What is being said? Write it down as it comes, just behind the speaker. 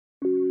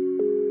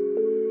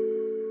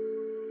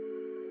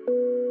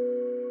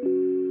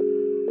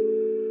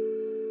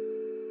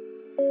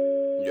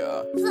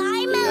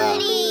Fly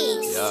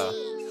melodies.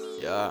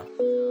 Yeah.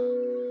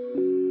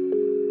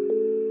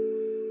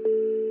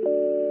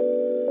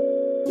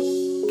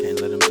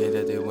 Can't let them think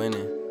that they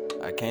winning.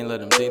 I can't let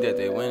them think that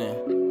they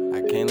winning.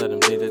 I can't let them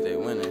think that they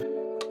winning.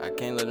 I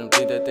can't let them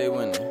think that they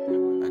winning.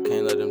 I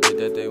can't let them think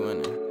that they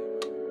winning.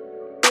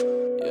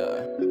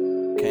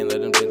 Yeah. Can't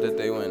let them think that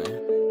they winning.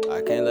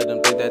 I can't let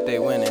them think that they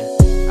winning.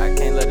 I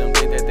can't let them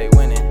think that they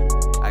winning.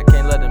 I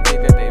can't let them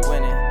think that they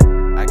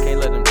winning. I can't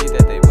let them think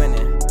that they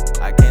winning.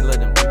 I can't let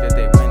them think that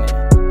they winning.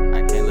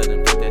 I can't let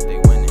them think that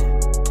they winning.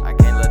 I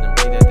can't let them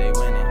think that they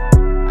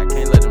winning. I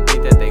can't let them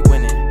think that they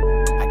winning.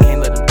 I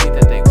can't let them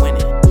think that they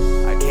winning.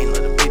 I can't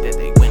let them think that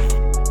they winning.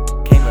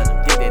 Can't let them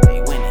think that they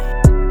winning.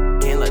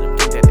 Can't let them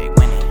think that they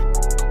winning.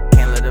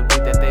 Can't let them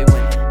think that they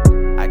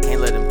winning. I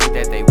can't let them think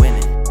that they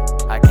winning.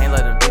 I can't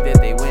let them think that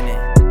they winning.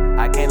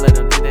 I can't let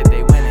them think that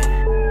they winning.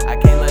 I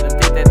can't let them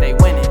think that they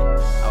winning.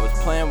 I was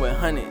playing with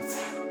hundreds,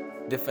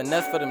 the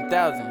finesse for them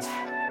thousands.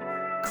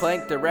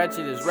 Clank the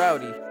ratchet is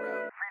rowdy. Free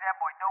that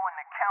boy dough in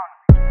the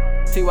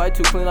county. TY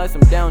too clean like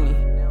some Downy.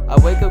 I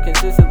wake up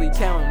consistently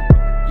counting.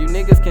 You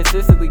niggas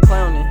consistently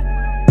clowning.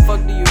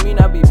 Fuck do you mean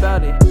I be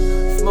bout it?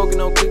 Smoking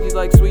on cookies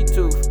like sweet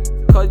tooth.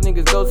 Cause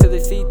niggas go till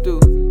they see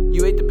through.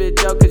 You ate the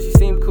bitch out cause she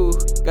seem cool.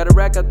 Gotta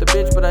rack out the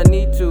bitch but I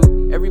need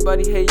to.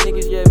 Everybody hate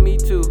niggas, yeah me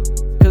too.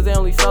 Cause they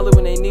only solid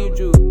when they need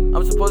you.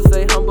 I'm supposed to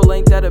say humble,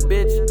 ain't that a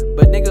bitch?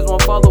 But niggas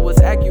won't follow what's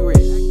accurate.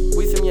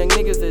 We some young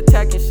niggas that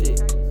attacking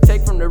shit.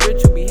 Take from the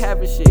rich who be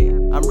having shit.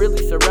 I'm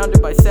really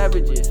surrounded by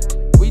savages.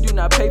 We do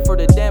not pay for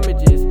the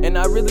damages. And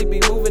I really be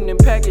moving in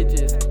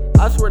packages.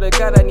 I swear to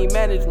God I need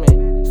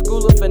management.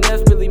 School of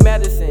finesse, Billy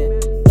Madison.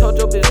 Told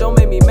your bitch don't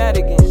make me mad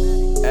again.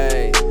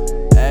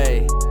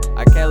 Ayy,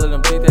 I can't let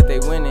them think that they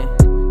winning.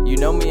 You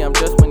know me, I'm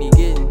just when he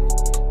getting.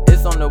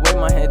 It's on the way,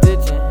 my hand's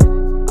itching.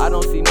 I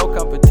don't see no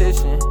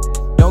competition.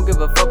 Don't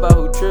give a fuck about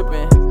who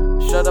trippin'.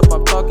 Shut up,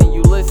 I'm talking,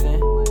 you listen.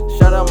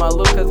 Shout out my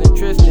little cousin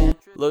Tristan.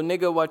 Little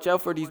nigga, watch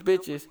out for these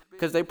bitches,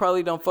 cause they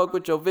probably don't fuck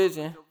with your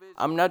vision.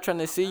 I'm not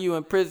tryna see you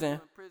in prison.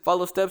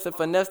 Follow steps and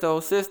finesse the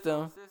whole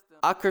system.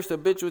 I curse a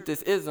bitch with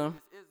this ism.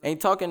 Ain't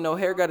talking no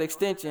hair, got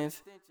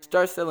extensions.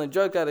 Start selling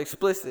drugs, got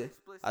explicit.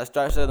 I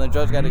start selling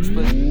drugs, got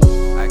explicit.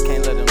 I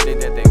can't let them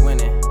think that they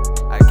winning.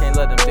 I can't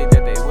let them think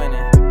that they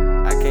winning.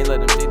 I can't let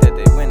them think that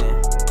they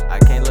winning. I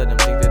can't let them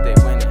think that they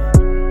winning.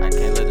 I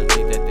can't let them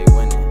think that they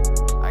winning.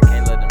 I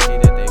can't let them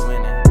think that they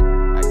winning.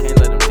 I can't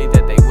let them think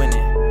that they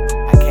winning.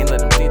 I can't let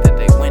them think that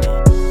they winning.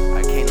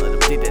 I can't let them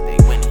think that they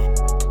winning.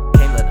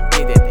 Can't let them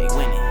think that they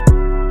winning.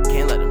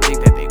 Can't let them think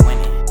that they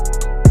winning.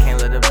 Can't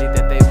let them think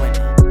that they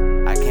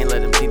winning. I can't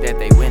let them think that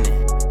they winning.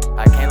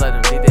 I can't let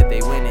them think that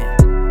they winning.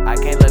 I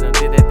can't let them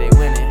think that they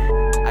winning.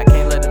 I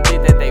can't let them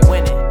think that they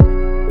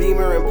winning.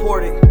 Beamer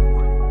imported.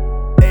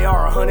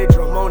 AR 100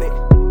 drum on it.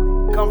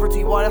 Comfort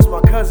TY, that's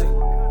my cousin.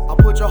 I'll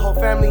put your whole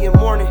family in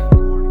mourning.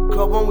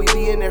 Club when we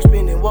be in there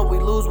spending. What we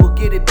lose, we'll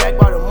get it back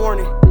by the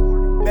morning.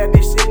 Bad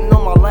bitch sitting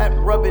on my lap,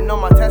 rubbing on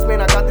my tats,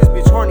 man, I got this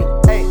bitch horny.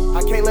 Hey,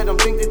 I can't let them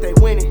think that they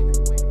winning.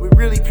 We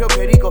really pure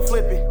Perico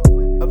flipping.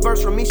 A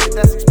verse from me, shit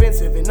that's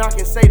expensive. And I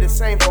can say the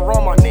same for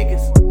all my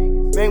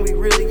niggas. Man, we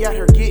really out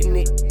here getting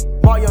it.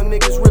 My young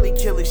niggas really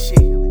killing shit.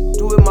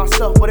 Do it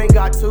myself, but ain't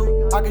got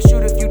to. I can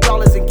shoot a few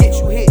dollars and get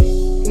you hit.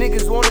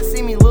 Niggas wanna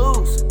see me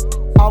lose.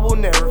 I will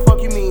never,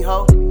 fuck you mean,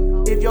 ho.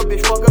 If your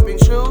bitch fuck up and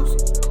choose,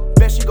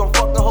 bet she gon'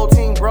 fuck the whole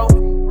team, bro.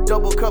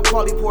 Double cup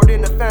quality poured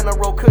in the fan, I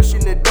roll cushion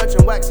the Dutch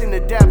and wax in the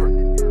dabber.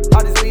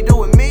 I just be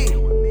doing me.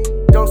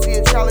 Don't see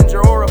a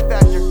challenger or a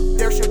factor.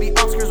 There should be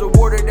Oscars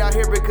awarded out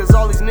here because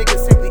all these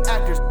niggas simply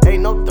actors.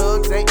 Ain't no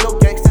thugs, ain't no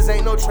gangsters,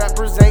 ain't no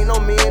trappers, ain't no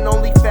men,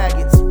 only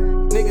faggots.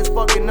 Niggas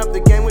fucking up the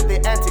game with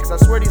their antics. I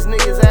swear these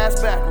niggas ass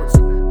backwards.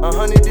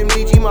 100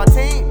 MDG my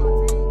team.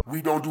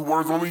 We don't do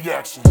words, only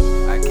action.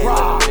 I can't let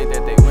them think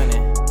that they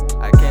winning.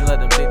 I can't let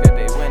them think that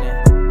they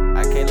winning.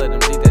 I can't let them